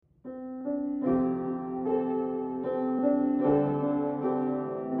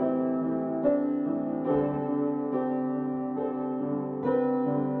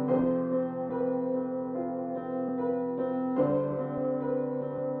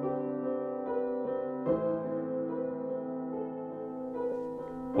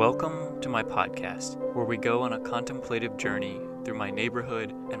Welcome to my podcast, where we go on a contemplative journey through my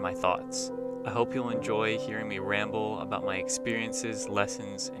neighborhood and my thoughts. I hope you'll enjoy hearing me ramble about my experiences,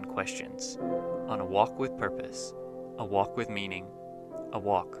 lessons, and questions on a walk with purpose, a walk with meaning, a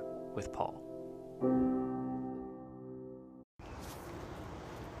walk with Paul.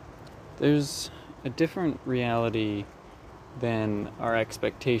 There's a different reality than our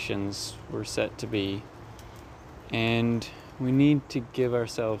expectations were set to be, and we need to give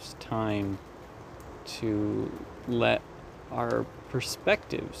ourselves time to let our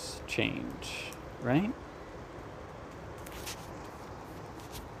perspectives change, right?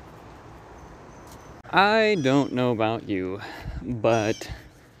 I don't know about you, but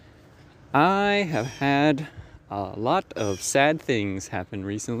I have had a lot of sad things happen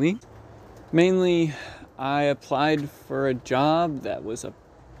recently. Mainly, I applied for a job that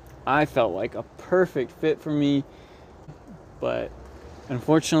I felt like a perfect fit for me, but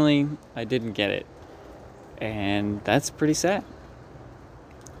unfortunately, I didn't get it. And that's pretty sad.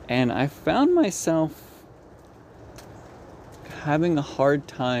 And I found myself having a hard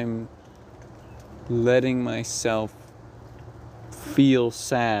time letting myself feel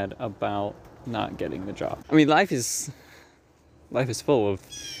sad about not getting the job. I mean, life is full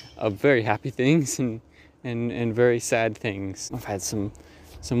of very happy things and very sad things. I've had some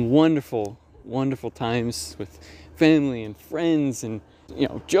wonderful times with family and friends, and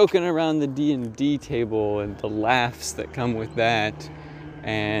joking around the D&D table and the laughs that come with that,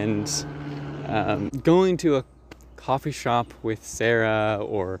 and going to a coffee shop with Sarah,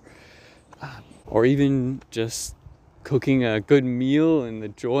 or even just cooking a good meal and the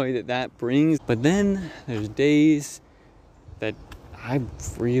joy that brings. But then there's days that I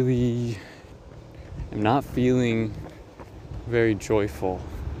really am not feeling very joyful.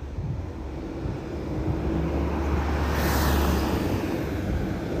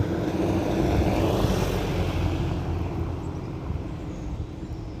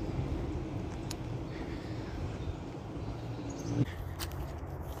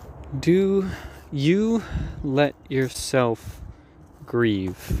 Do you let yourself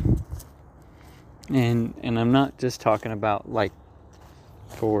grieve? And I'm not just talking about like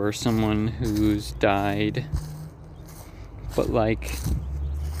for someone who's died, but like,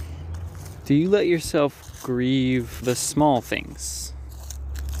 do you let yourself grieve the small things?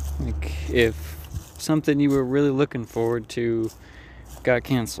 Like if something you were really looking forward to got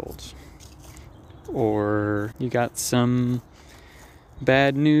canceled, or you got some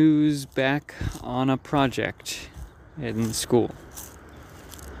bad news back on a project in school,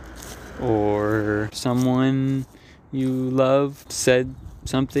 or someone you loved said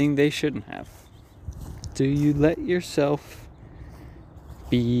something they shouldn't have. Do you let yourself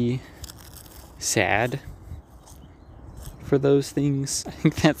be sad for those things? I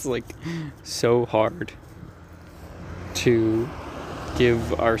think that's like so hard to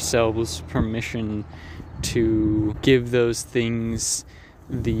give ourselves permission to give those things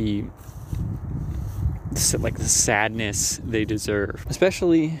the sadness they deserve,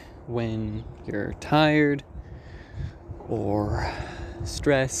 especially when you're tired or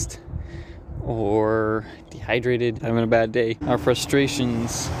stressed or dehydrated, having a bad day. Our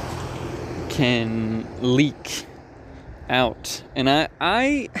frustrations can leak out, and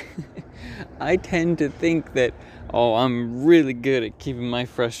I I tend to think that I'm really good at keeping my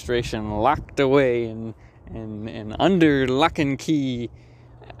frustration locked away and under lock and key.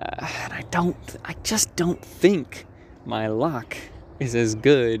 And I just don't think my lock is as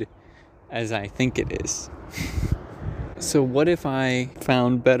good as I think it is. So what if I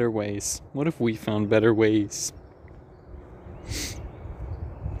found better ways? What if we found better ways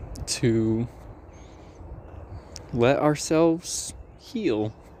to let ourselves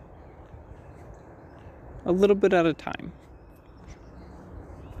heal a little bit at a time?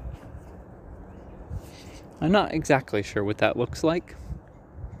 I'm not exactly sure what that looks like.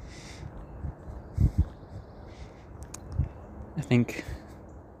 I think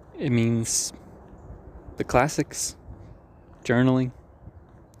it means the classics: journaling,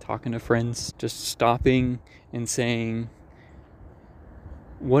 talking to friends, just stopping and saying,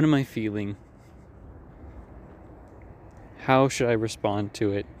 what am I feeling? How should I respond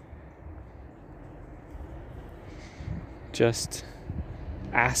to it? Just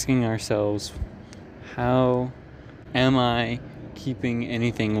asking ourselves, how am I keeping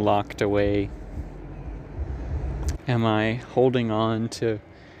anything locked away? Am I holding on to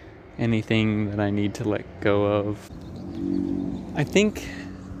anything that I need to let go of? I think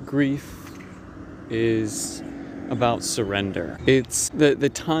grief is about surrender. It's the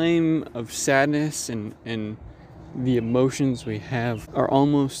time of sadness and the emotions we have are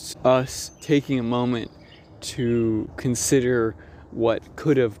almost us taking a moment to consider what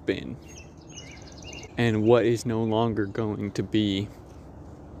could have been and what is no longer going to be.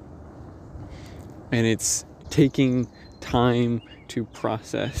 And it's taking time to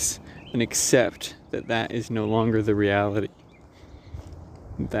process and accept that that is no longer the reality,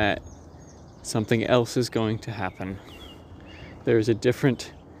 that something else is going to happen. There's a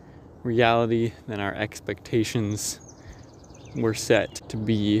different reality than our expectations were set to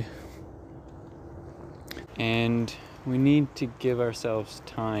be. And we need to give ourselves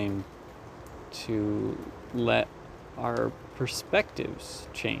time to let our perspectives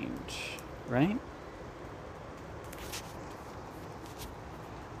change, right?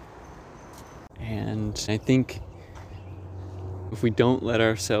 And I think if we don't let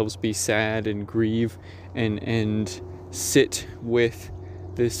ourselves be sad and grieve and sit with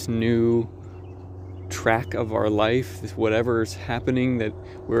this new track of our life, this whatever's happening that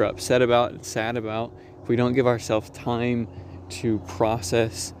we're upset about and sad about, if we don't give ourselves time to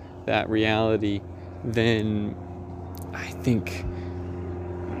process that reality, then I think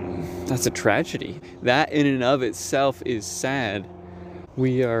that's a tragedy. That in and of itself is sad.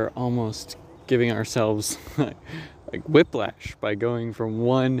 We are almost giving ourselves like whiplash by going from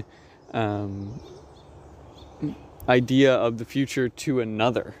one idea of the future to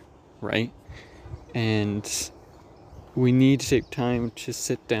another, right? And we need to take time to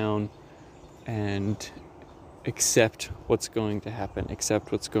sit down and accept what's going to happen,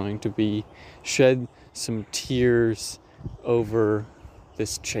 accept what's going to be, shed some tears over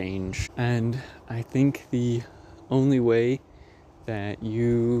this change. And I think the only way that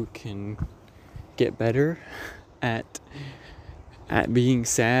you can get better at being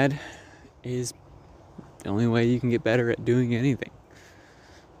sad is the only way you can get better at doing anything.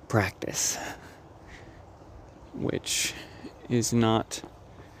 Practice. Which is not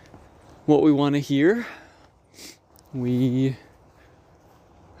what we want to hear. We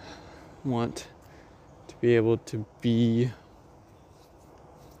want to be able to be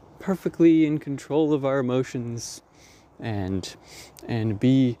perfectly in control of our emotions and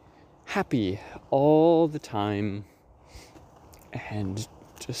be happy all the time and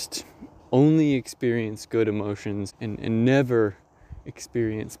just only experience good emotions and never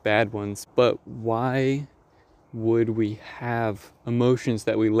experience bad ones. But why would we have emotions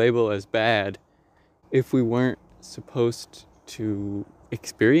that we label as bad if we weren't supposed to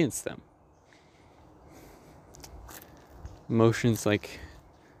experience them? Emotions like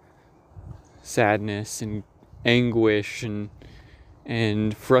sadness and anguish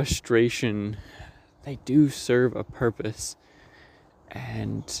and frustration, they do serve a purpose,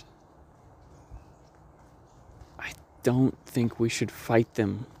 and I don't think we should fight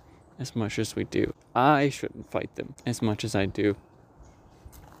them as much as we do. I shouldn't fight them as much as I do.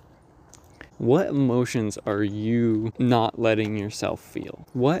 What emotions are you not letting yourself feel?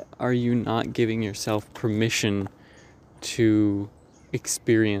 What are you not giving yourself permission to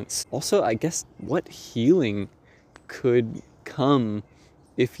experience? Also, I guess, what healing could come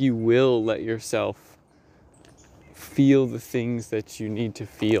if you will let yourself feel the things that you need to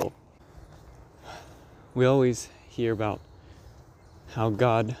feel? We always hear about how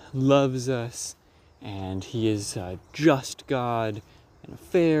God loves us and He is a just God and a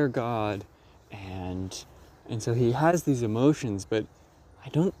fair God, and so He has these emotions, but I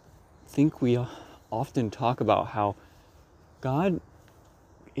don't think we often talk about how God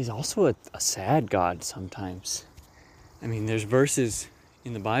is also a sad God sometimes. I mean, there's verses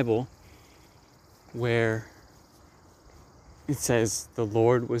in the Bible where it says, "The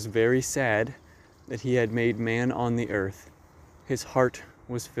Lord was very sad that He had made man on the earth. His heart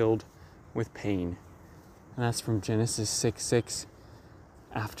was filled with pain." And that's from Genesis 6:6.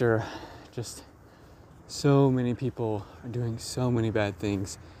 After just so many people are doing so many bad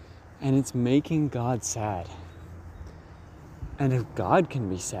things, and it's making God sad. And if God can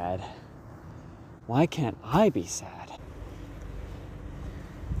be sad, why can't I be sad?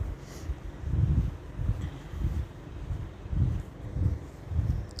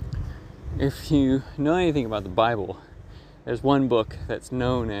 If you know anything about the Bible, there's one book that's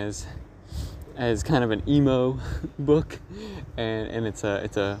known as kind of an emo book, and it's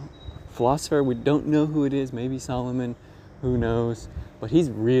a philosopher. We don't know who it is, maybe Solomon, who knows, but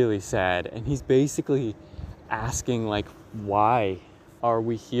he's really sad, and he's basically asking, like, why are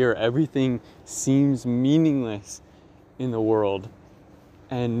we here? Everything seems meaningless in the world.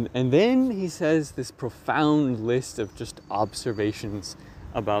 And then he says this profound list of just observations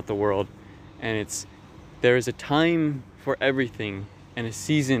about the world. And it's, there is a time for everything and a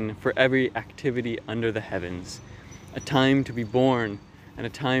season for every activity under the heavens. a time to be born and a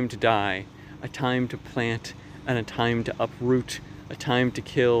time to die, a time to plant and a time to uproot, a time to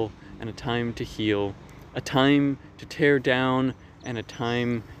kill and a time to heal, a time to tear down and a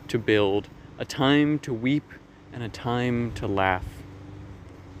time to build, a time to weep and a time to laugh,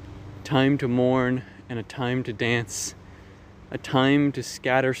 a time to mourn and a time to dance, a time to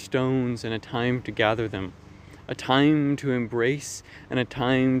scatter stones and a time to gather them, a time to embrace and a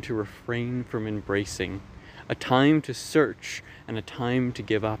time to refrain from embracing, a time to search and a time to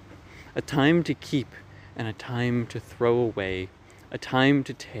give up, a time to keep and a time to throw away, a time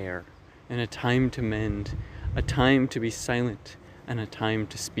to tear and a time to mend, a time to be silent and a time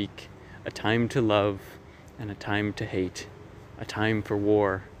to speak, a time to love and a time to hate, a time for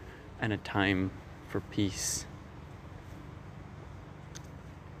war and a time for peace.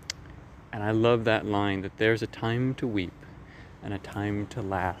 And I love that line, that there's a time to weep and a time to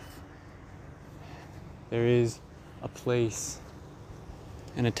laugh. There is a place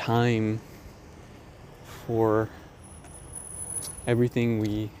and a time for everything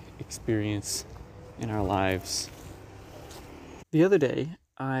we experience in our lives. The other day,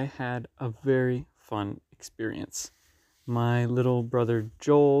 I had a very fun experience. My little brother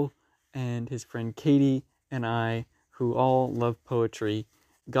Joel and his friend Katie and I, who all love poetry,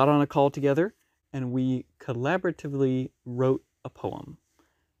 got on a call together and we collaboratively wrote a poem.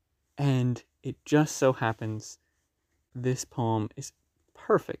 And it just so happens this poem is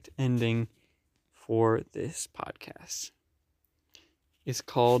perfect ending for this podcast. It's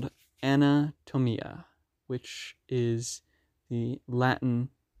called Anatomia, which is the Latin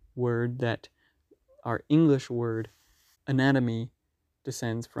word that our English word anatomy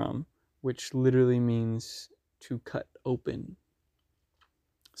descends from, which literally means to cut open.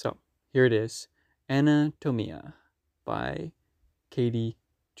 So here it is, Anatomia by Katie,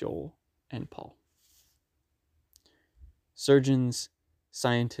 Joel, and Paul. Surgeons,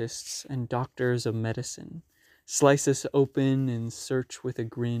 scientists, and doctors of medicine slice us open and search with a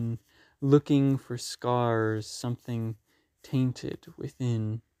grin, looking for scars, something tainted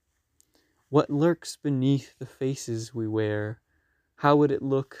within. What lurks beneath the faces we wear? How would it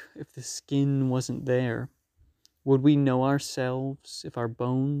look if the skin wasn't there? Would we know ourselves if our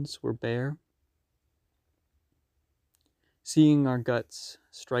bones were bare? Seeing our guts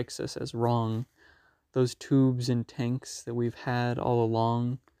strikes us as wrong. Those tubes and tanks that we've had all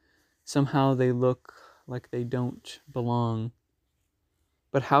along, somehow they look like they don't belong.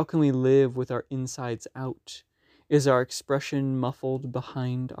 But how can we live with our insides out? Is our expression muffled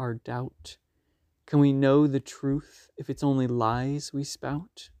behind our doubt? Can we know the truth if it's only lies we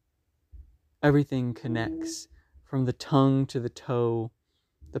spout? Everything connects, from the tongue to the toe.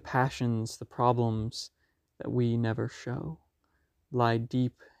 The passions, the problems that we never show, lie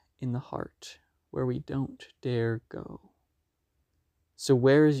deep in the heart where we don't dare go. So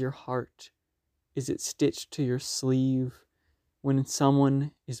where is your heart? Is it stitched to your sleeve? When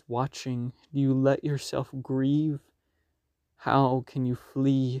someone is watching, do you let yourself grieve? How can you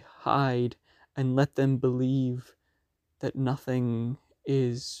flee, hide, and let them believe that nothing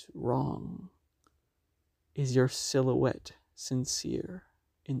is wrong? Is your silhouette sincere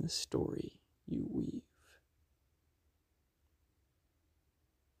in the story you weave?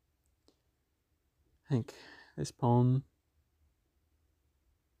 I think this poem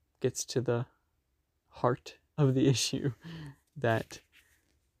gets to the heart of the issue that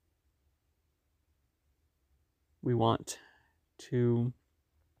we want to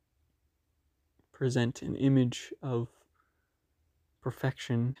present an image of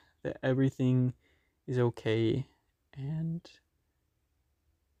perfection, that everything is okay and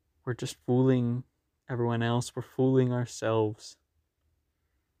we're just fooling everyone else, we're fooling ourselves.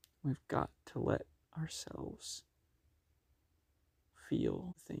 We've got to let ourselves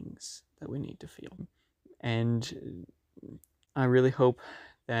feel things that we need to feel. And I really hope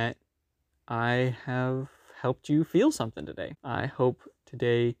that I have helped you feel something today. I hope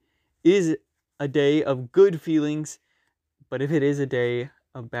today is a day of good feelings, but if it is a day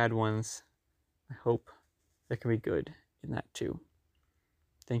of bad ones, I hope there can be good in that too.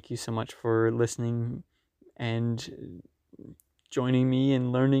 Thank you so much for listening and joining me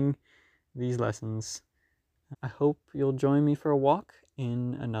in learning these lessons. I hope you'll join me for a walk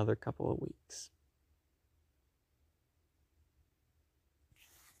in another couple of weeks.